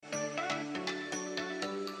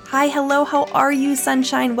Hi, hello, how are you,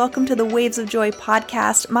 sunshine? Welcome to the Waves of Joy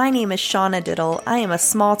podcast. My name is Shauna Diddle. I am a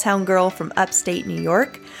small town girl from upstate New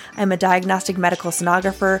York. I'm a diagnostic medical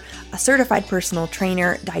sonographer, a certified personal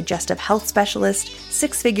trainer, digestive health specialist,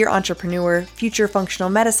 six-figure entrepreneur, future functional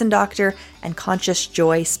medicine doctor, and conscious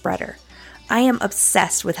joy spreader. I am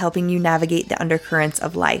obsessed with helping you navigate the undercurrents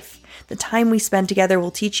of life. The time we spend together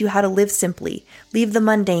will teach you how to live simply, leave the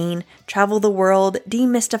mundane, travel the world,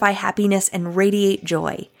 demystify happiness, and radiate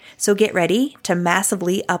joy. So get ready to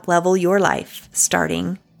massively uplevel your life,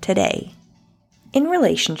 starting today. In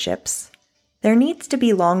relationships, there needs to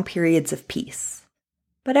be long periods of peace.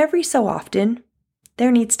 But every so often,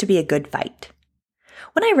 there needs to be a good fight.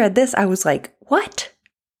 When I read this, I was like, what?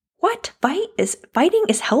 What? Fighting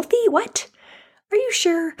is healthy? What? Are you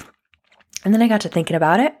sure? And then I got to thinking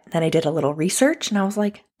about it. Then I did a little research and I was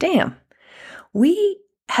like, damn, we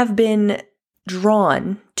have been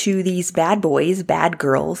drawn to these bad boys, bad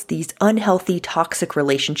girls, these unhealthy, toxic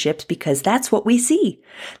relationships because that's what we see.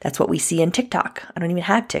 That's what we see in TikTok. I don't even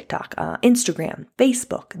have TikTok, Instagram,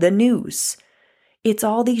 Facebook, the news. It's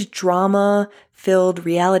all these drama-filled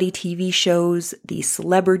reality TV shows, these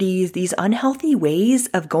celebrities, these unhealthy ways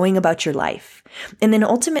of going about your life. And then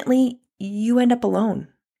ultimately, you end up alone.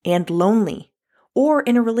 And lonely, or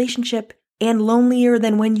in a relationship and lonelier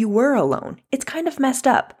than when you were alone. It's kind of messed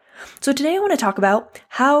up. So today I want to talk about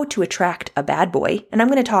how to attract a bad boy. And I'm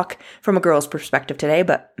going to talk from a girl's perspective today,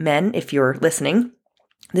 but men, if you're listening,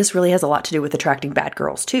 this really has a lot to do with attracting bad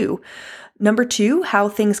girls too. Number 2, how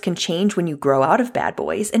things can change when you grow out of bad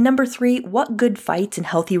boys. And number 3, what good fights and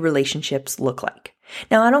healthy relationships look like.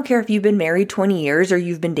 Now, I don't care if you've been married 20 years or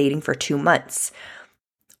you've been dating for 2 months.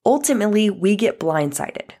 Ultimately, we get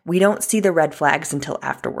blindsided. We don't see the red flags until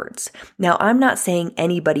afterwards. Now, I'm not saying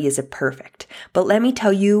anybody is perfect, but let me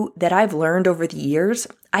tell you that I've learned over the years,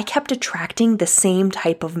 I kept attracting the same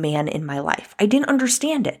type of man in my life. I didn't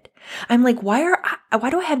understand it. I'm like, why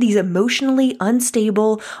do I have these emotionally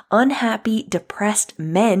unstable, unhappy, depressed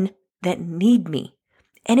men that need me?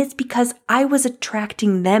 And it's because I was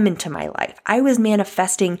attracting them into my life. I was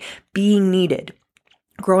manifesting being needed.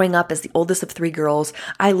 Growing up as the oldest of 3 girls,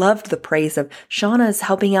 I loved the praise of Shauna's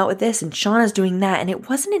helping out with this and Shauna's doing that. And it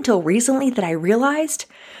wasn't until recently that I realized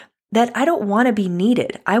that I don't want to be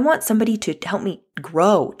needed. I want somebody to help me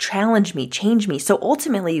grow, challenge me, change me. So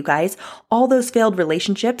ultimately, you guys, all those failed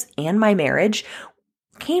relationships and my marriage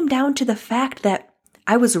came down to the fact that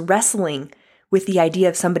I was wrestling with the idea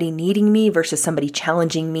of somebody needing me versus somebody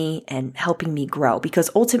challenging me and helping me grow. Because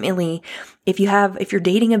ultimately, if you're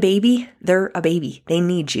dating a baby, they're a baby. They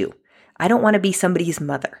need you. I don't want to be somebody's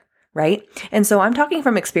mother, right? And so I'm talking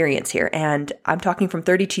from experience here, and I'm talking from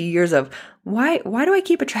 32 years of why do I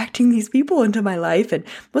keep attracting these people into my life, and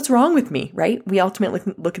what's wrong with me, right? We ultimately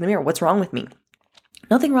look in the mirror. What's wrong with me?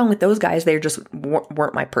 Nothing wrong with those guys. They just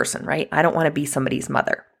weren't my person, right? I don't want to be somebody's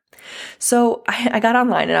mother. So I got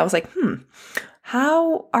online and I was like,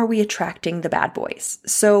 how are we attracting the bad boys?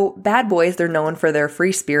 So bad boys, they're known for their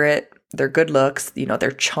free spirit, their good looks,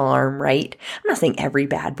 their charm, right? I'm not saying every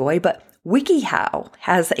bad boy, but WikiHow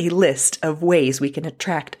has a list of ways we can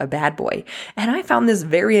attract a bad boy. And I found this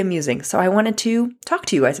very amusing. So I wanted to talk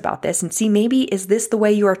to you guys about this and see maybe is this the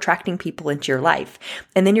way you're attracting people into your life?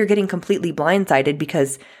 And then you're getting completely blindsided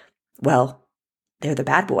because, well, they're the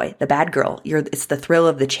bad boy, the bad girl. It's the thrill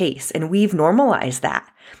of the chase. And we've normalized that.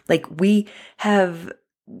 Like we have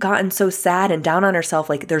gotten so sad and down on ourselves,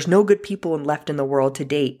 like there's no good people left in the world to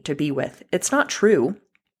date, to be with. It's not true.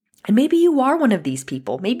 And maybe you are one of these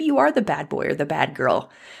people. Maybe you are the bad boy or the bad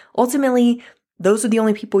girl. Ultimately, those are the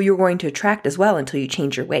only people you're going to attract as well until you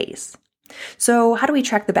change your ways. So how do we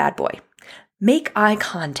attract the bad boy? Make eye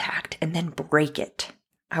contact and then break it.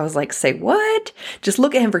 I was like, say what? Just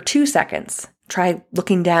look at him for 2 seconds. Try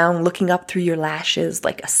looking down, looking up through your lashes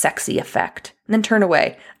like a sexy effect, and then turn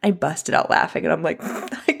away. I busted out laughing and I'm like,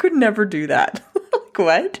 I could never do that. Like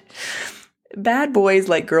what? Bad boys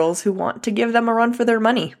like girls who want to give them a run for their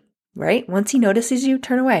money, right? Once he notices you,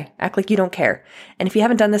 turn away. Act like you don't care. And if you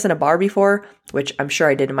haven't done this in a bar before, which I'm sure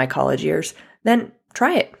I did in my college years, then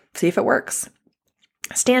try it. See if it works.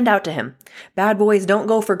 Stand out to him. Bad boys don't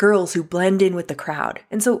go for girls who blend in with the crowd.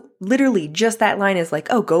 And so literally just that line is like,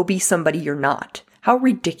 oh, go be somebody you're not. How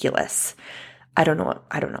ridiculous. I don't know.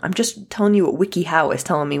 I'm just telling you what WikiHow is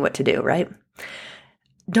telling me what to do, right?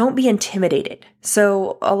 Don't be intimidated.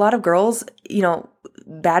 So a lot of girls,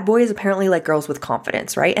 bad boys apparently like girls with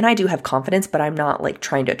confidence, right? And I do have confidence, but I'm not like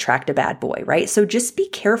trying to attract a bad boy, right? So just be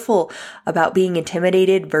careful about being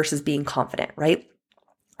intimidated versus being confident, right?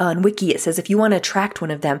 On Wiki, it says if you want to attract one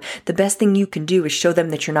of them, the best thing you can do is show them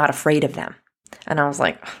that you're not afraid of them. And I was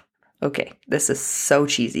like, Okay, this is so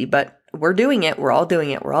cheesy, but we're doing it. We're all doing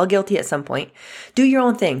it. We're all guilty at some point. Do your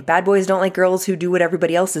own thing. Bad boys don't like girls who do what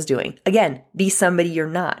everybody else is doing. Again, be somebody you're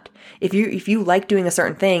not. If you like doing a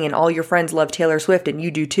certain thing and all your friends love Taylor Swift and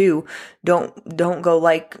you do too, don't go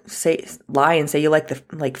lie and say you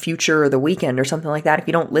like Future or The Weeknd or something like that if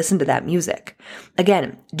you don't listen to that music.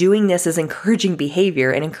 Again, doing this is encouraging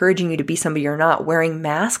behavior and encouraging you to be somebody you're not, wearing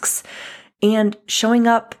masks and showing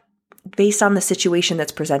up based on the situation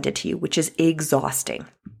that's presented to you, which is exhausting.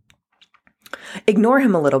 Ignore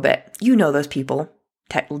him a little bit. You know those people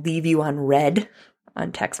leave you on read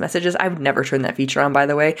on text messages. I would never turn that feature on, by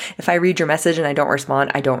the way. If I read your message and I don't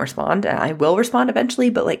respond, I don't respond. And I will respond eventually,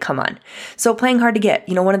 but like, come on. So playing hard to get,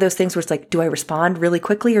 one of those things where it's like, do I respond really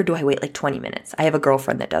quickly or do I wait like 20 minutes? I have a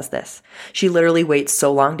girlfriend that does this. She literally waits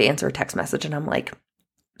so long to answer a text message. And I'm like,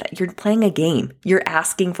 you're playing a game. You're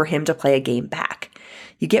asking for him to play a game back.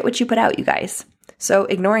 You get what you put out, you guys. So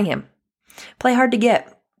ignoring him. Play hard to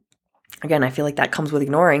get. Again, I feel like that comes with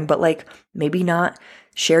ignoring, but like maybe not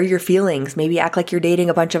share your feelings. Maybe act like you're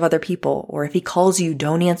dating a bunch of other people. Or if he calls you,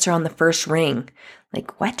 don't answer on the first ring.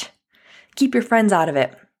 Like, what? Keep your friends out of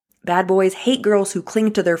it. Bad boys hate girls who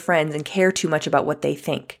cling to their friends and care too much about what they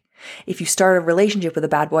think. If you start a relationship with a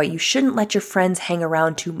bad boy, you shouldn't let your friends hang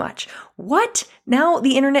around too much. What? Now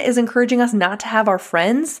the internet is encouraging us not to have our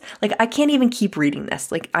friends? Like, I can't even keep reading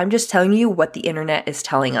this. Like, I'm just telling you what the internet is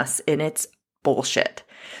telling us, and it's bullshit.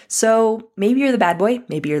 So maybe you're the bad boy,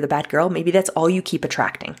 maybe you're the bad girl, maybe that's all you keep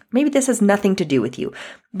attracting. Maybe this has nothing to do with you.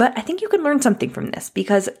 But I think you can learn something from this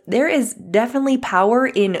because there is definitely power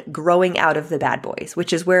in growing out of the bad boys,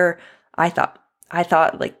 which is where I thought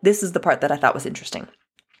like this is the part that I thought was interesting.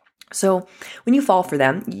 So when you fall for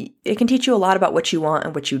them, it can teach you a lot about what you want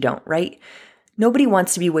and what you don't, right? Nobody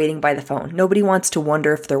wants to be waiting by the phone. Nobody wants to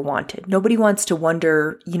wonder if they're wanted. Nobody wants to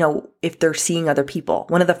wonder, if they're seeing other people.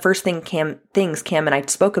 One of the first things Cam and I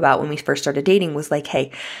spoke about when we first started dating was like,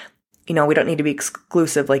 hey, we don't need to be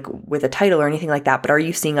exclusive like with a title or anything like that, but are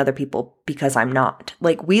you seeing other people? Because I'm not.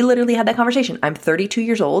 Like we literally had that conversation. I'm 32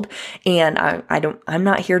 years old and I'm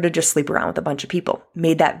not here to just sleep around with a bunch of people.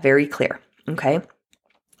 Made that very clear. Okay.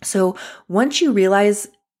 So once you realize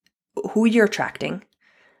who you're attracting,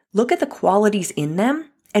 look at the qualities in them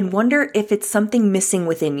and wonder if it's something missing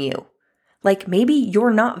within you. Like maybe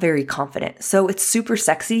you're not very confident. So it's super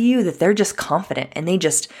sexy to you that they're just confident and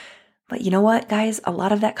but you know what, guys? A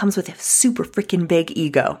lot of that comes with a super freaking big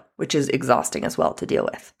ego, which is exhausting as well to deal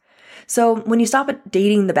with. So when you stop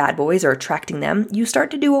dating the bad boys or attracting them, you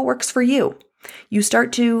start to do what works for you. You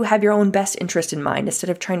start to have your own best interest in mind instead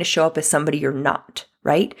of trying to show up as somebody you're not,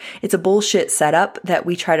 right? It's a bullshit setup that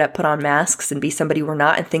we try to put on masks and be somebody we're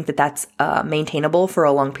not and think that that's maintainable for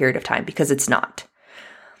a long period of time because it's not.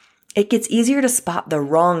 It gets easier to spot the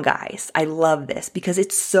wrong guys. I love this because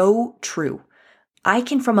it's so true. I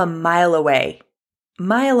can from a mile away,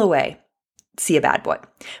 see a bad boy.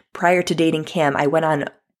 Prior to dating Cam, I went on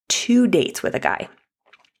 2 dates with a guy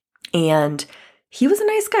and he was a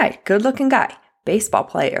nice guy, good looking guy, baseball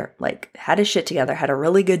player, like had his shit together, had a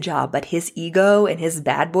really good job, but his ego and his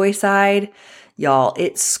bad boy side, y'all,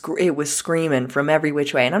 it was screaming from every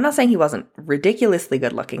which way. And I'm not saying he wasn't ridiculously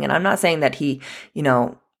good looking. And I'm not saying that he,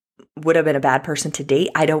 would have been a bad person to date.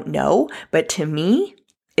 I don't know. But to me,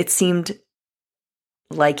 it seemed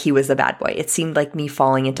like he was a bad boy. It seemed like me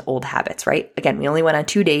falling into old habits, right? Again, we only went on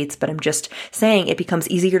 2 dates, but I'm just saying it becomes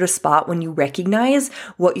easier to spot when you recognize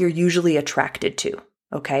what you're usually attracted to,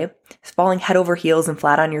 okay? Falling head over heels and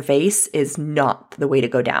flat on your face is not the way to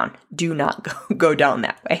go down. Do not go down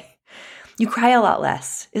that way. You cry a lot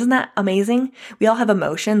less. Isn't that amazing? We all have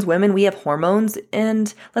emotions. Women, we have hormones.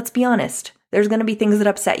 And let's be honest, there's going to be things that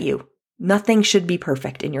upset you. Nothing should be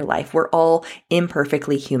perfect in your life. We're all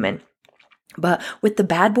imperfectly human. But with the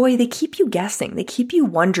bad boy, they keep you guessing. They keep you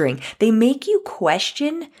wondering. They make you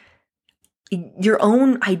question your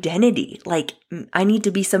own identity. Like, I need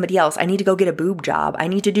to be somebody else. I need to go get a boob job. I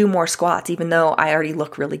need to do more squats, even though I already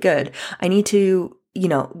look really good. I need to,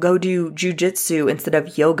 go do jujitsu instead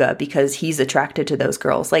of yoga because he's attracted to those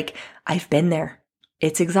girls. Like, I've been there.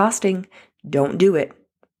 It's exhausting. Don't do it.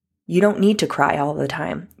 You don't need to cry all the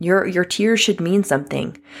time. Your tears should mean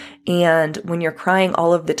something. And when you're crying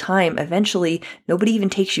all of the time, eventually nobody even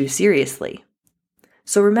takes you seriously.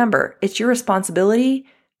 So remember, it's your responsibility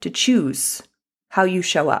to choose how you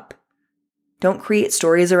show up. Don't create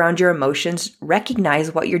stories around your emotions.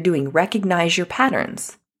 Recognize what you're doing. Recognize your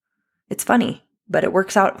patterns. It's funny, but it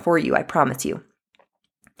works out for you, I promise you.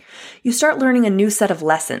 You start learning a new set of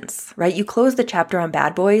lessons, right? You close the chapter on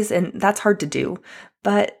bad boys, and that's hard to do,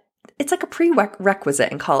 but it's like a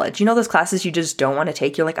prerequisite in college. Those classes you just don't want to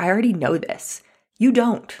take? You're like, I already know this. You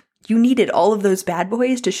don't. You needed all of those bad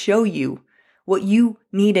boys to show you what you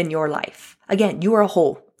need in your life. Again, you are a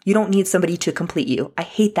whole. You don't need somebody to complete you. I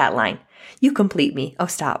hate that line. You complete me. Oh,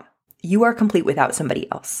 stop. You are complete without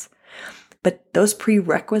somebody else. But those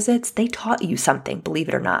prerequisites, they taught you something, believe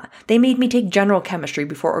it or not. They made me take general chemistry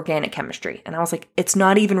before organic chemistry. And I was like, it's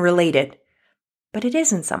not even related, but it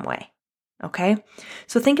is in some way. Okay?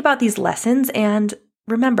 So think about these lessons and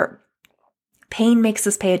remember, pain makes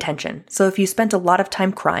us pay attention. So if you spent a lot of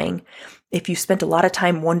time crying, if you spent a lot of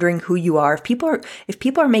time wondering who you are, if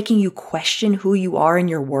people are making you question who you are and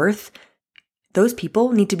your worth, those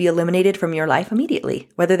people need to be eliminated from your life immediately,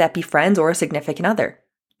 whether that be friends or a significant other.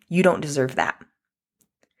 You don't deserve that.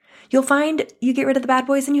 You'll find you get rid of the bad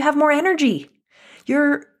boys and you have more energy.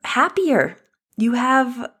 You're happier. You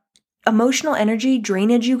have emotional energy.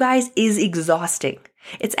 Drainage, you guys, is exhausting.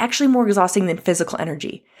 It's actually more exhausting than physical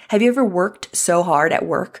energy. Have you ever worked so hard at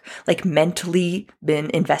work, like mentally been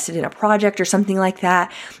invested in a project or something like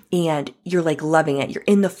that, and you're like loving it, you're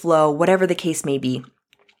in the flow, whatever the case may be,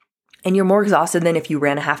 and you're more exhausted than if you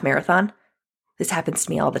ran a half marathon? This happens to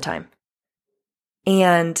me all the time.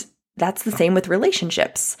 And that's the same with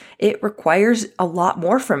relationships. It requires a lot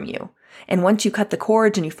more from you. And once you cut the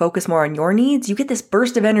cords and you focus more on your needs, you get this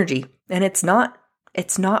burst of energy. And it's not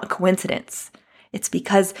a coincidence. It's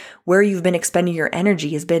because where you've been expending your energy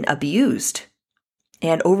has been abused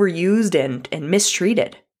and overused and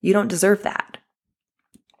mistreated. You don't deserve that.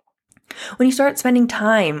 When you start spending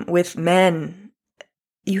time with men,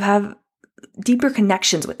 you have deeper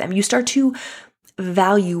connections with them. You start to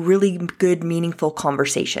value really good, meaningful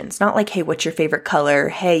conversations. Not like, hey, what's your favorite color?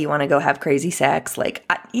 Hey, you want to go have crazy sex? Like,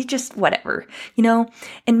 you just, whatever, you know?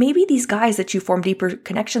 And maybe these guys that you form deeper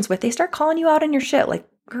connections with, they start calling you out on your shit. Like,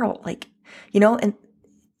 girl, like, you know, and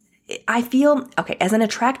I feel, okay, as an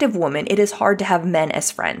attractive woman, it is hard to have men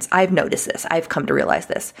as friends. I've noticed this. I've come to realize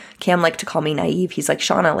this. Cam liked to call me naive. He's like,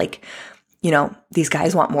 Shauna, like, you know, these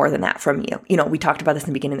guys want more than that from you. You know, we talked about this in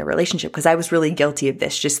the beginning of the relationship because I was really guilty of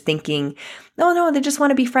this, just thinking, no, they just want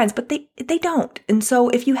to be friends, but they don't. And so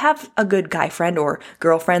if you have a good guy friend or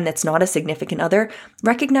girlfriend that's not a significant other,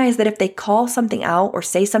 recognize that if they call something out or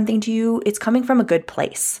say something to you, it's coming from a good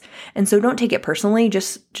place. And so don't take it personally.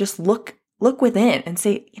 Just look within and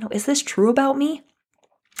say, you know, is this true about me?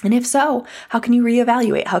 And if so, how can you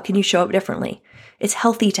reevaluate? How can you show up differently? It's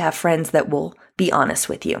healthy to have friends that will be honest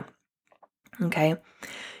with you. Okay.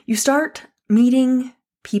 You start meeting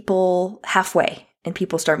people halfway and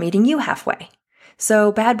people start meeting you halfway.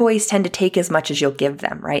 So bad boys tend to take as much as you'll give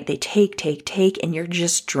them, right? They take, and you're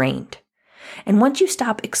just drained. And once you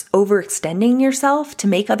stop overextending yourself to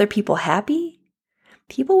make other people happy,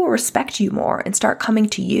 people will respect you more and start coming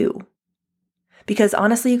to you. Because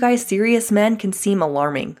honestly, you guys, serious men can seem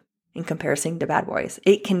alarming in comparison to bad boys.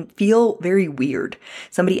 It can feel very weird,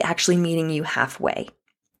 somebody actually meeting you halfway.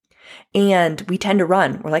 And we tend to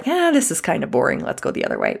run. We're like, this is kind of boring. Let's go the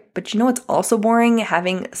other way. But you know what's also boring?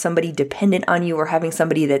 Having somebody dependent on you or having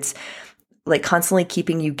somebody that's like constantly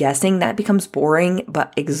keeping you guessing. That becomes boring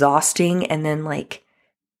but exhausting. And then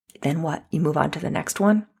what? You move on to the next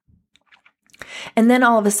one. And then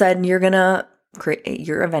all of a sudden you're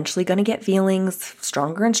eventually going to get feelings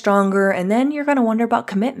stronger and stronger. And then you're going to wonder about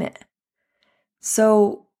commitment.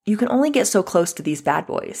 So you can only get so close to these bad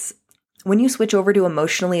boys. When you switch over to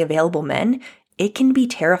emotionally available men, it can be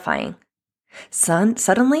terrifying.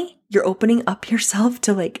 Suddenly, you're opening up yourself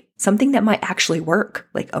to like something that might actually work.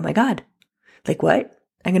 Like, oh my God, like what?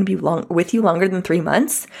 I'm going to be with you longer than 3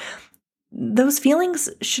 months? Those feelings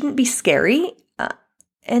shouldn't be scary.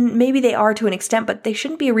 And maybe they are to an extent, but they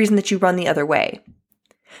shouldn't be a reason that you run the other way.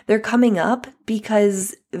 They're coming up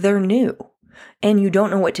because they're new and you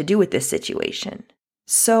don't know what to do with this situation.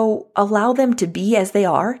 So allow them to be as they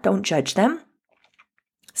are. Don't judge them.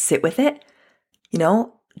 Sit with it. You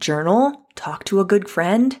know, journal, talk to a good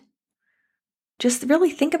friend. Just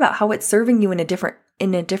really think about how it's serving you in a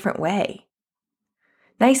different way.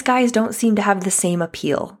 Nice guys don't seem to have the same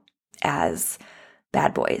appeal as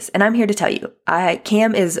bad boys. And I'm here to tell you,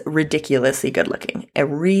 Cam is ridiculously good looking,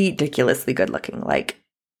 like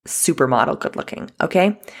supermodel good looking.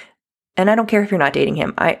 Okay. And I don't care if you're not dating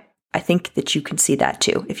him. I think that you can see that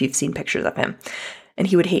too if you've seen pictures of him. And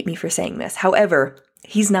he would hate me for saying this. However,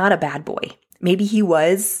 he's not a bad boy. Maybe he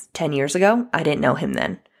was 10 years ago. I didn't know him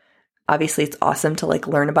then. Obviously, it's awesome to like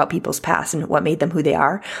learn about people's past and what made them who they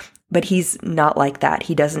are. But he's not like that.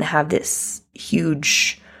 He doesn't have this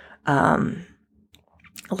huge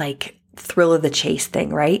thrill of the chase thing,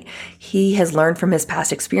 right? He has learned from his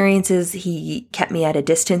past experiences. He kept me at a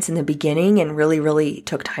distance in the beginning and really, really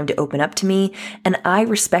took time to open up to me. And I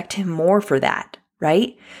respect him more for that,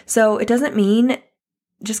 right? So it doesn't mean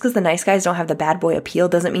just because the nice guys don't have the bad boy appeal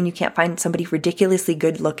doesn't mean you can't find somebody ridiculously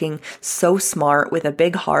good looking, so smart with a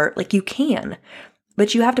big heart. Like you can,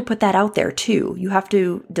 but you have to put that out there too. You have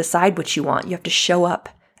to decide what you want. You have to show up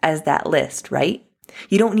as that list, right?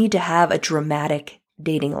 You don't need to have a dramatic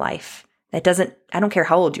dating life. I don't care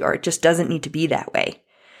how old you are. It just doesn't need to be that way.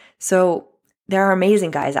 So there are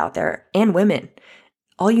amazing guys out there and women.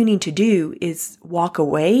 All you need to do is walk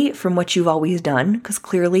away from what you've always done because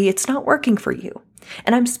clearly it's not working for you.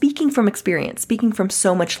 And I'm speaking from experience, speaking from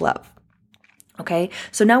so much love. Okay,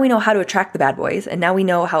 so now we know how to attract the bad boys, and now we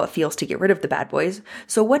know how it feels to get rid of the bad boys.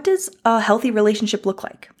 So what does a healthy relationship look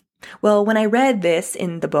like? Well, when I read this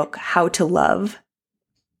in the book, How to Love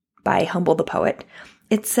by Humble the Poet,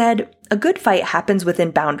 it said, a good fight happens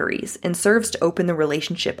within boundaries and serves to open the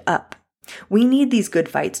relationship up. We need these good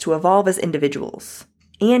fights to evolve as individuals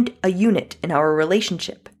and a unit in our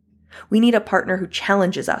relationship. We need a partner who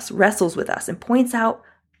challenges us, wrestles with us, and points out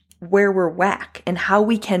where we're whack and how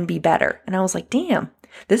we can be better. And I was like, damn,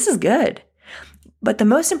 this is good. But the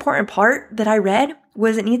most important part that I read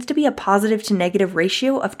was it needs to be a positive to negative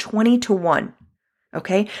ratio of 20-1.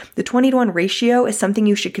 Okay? The 20-1 ratio is something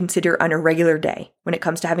you should consider on a regular day when it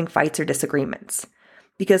comes to having fights or disagreements.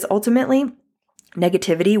 Because ultimately,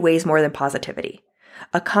 negativity weighs more than positivity.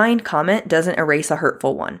 A kind comment doesn't erase a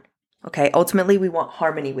hurtful one. Okay, ultimately we want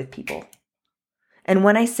harmony with people. And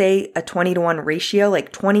when I say a 20-1 ratio,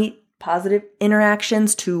 like 20 positive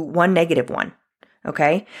interactions to 1 negative one.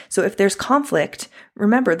 Okay, so if there's conflict,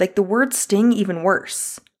 remember, like the words sting even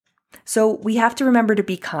worse. So we have to remember to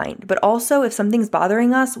be kind, but also if something's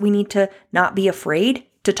bothering us, we need to not be afraid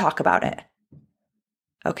to talk about it.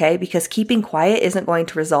 Okay, because keeping quiet isn't going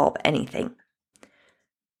to resolve anything.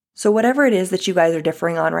 So whatever it is that you guys are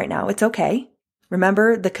differing on right now, it's okay.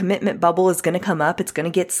 Remember, the commitment bubble is going to come up. It's going to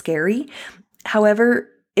get scary. However,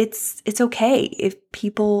 it's okay if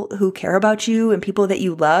people who care about you and people that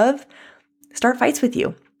you love start fights with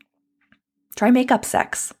you. Try makeup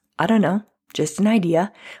sex. I don't know, just an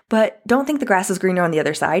idea. But don't think the grass is greener on the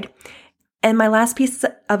other side. And my last piece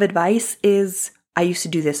of advice is I used to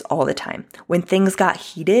do this all the time. When things got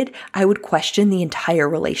heated, I would question the entire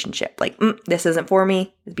relationship. Like, this isn't for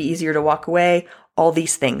me. It'd be easier to walk away. All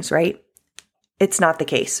these things, right? It's not the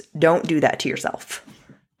case. Don't do that to yourself.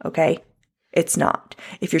 Okay? It's not.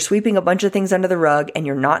 If you're sweeping a bunch of things under the rug and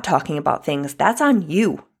you're not talking about things, that's on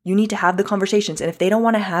you. You need to have the conversations. And if they don't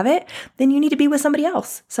want to have it, then you need to be with somebody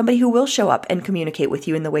else, somebody who will show up and communicate with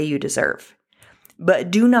you in the way you deserve.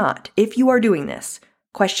 But do not, if you are doing this,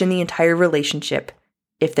 question the entire relationship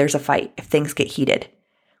if there's a fight, if things get heated.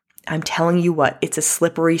 I'm telling you what, it's a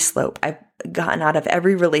slippery slope. I've gotten out of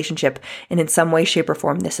every relationship, and in some way, shape, or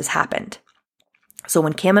form, this has happened. So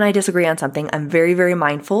when Cam and I disagree on something, I'm very, very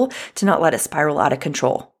mindful to not let it spiral out of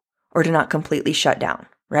control or to not completely shut down,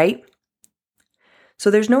 right?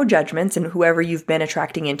 So there's no judgments in whoever you've been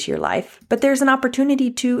attracting into your life, but there's an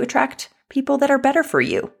opportunity to attract people that are better for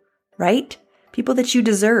you, right? People that you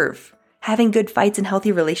deserve. Having good fights and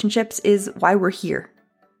healthy relationships is why we're here.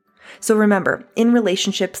 So remember, in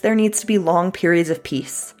relationships, there needs to be long periods of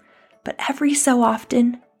peace, but every so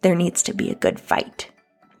often, there needs to be a good fight.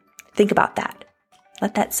 Think about that.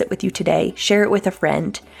 Let that sit with you today. Share it with a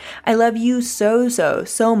friend. I love you so, so,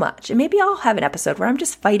 so much. And maybe I'll have an episode where I'm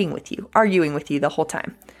just fighting with you, arguing with you the whole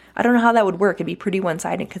time. I don't know how that would work. It'd be pretty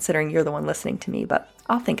one-sided considering you're the one listening to me, but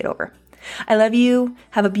I'll think it over. I love you.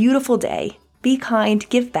 Have a beautiful day. Be kind.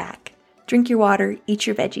 Give back. Drink your water. Eat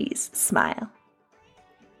your veggies. Smile.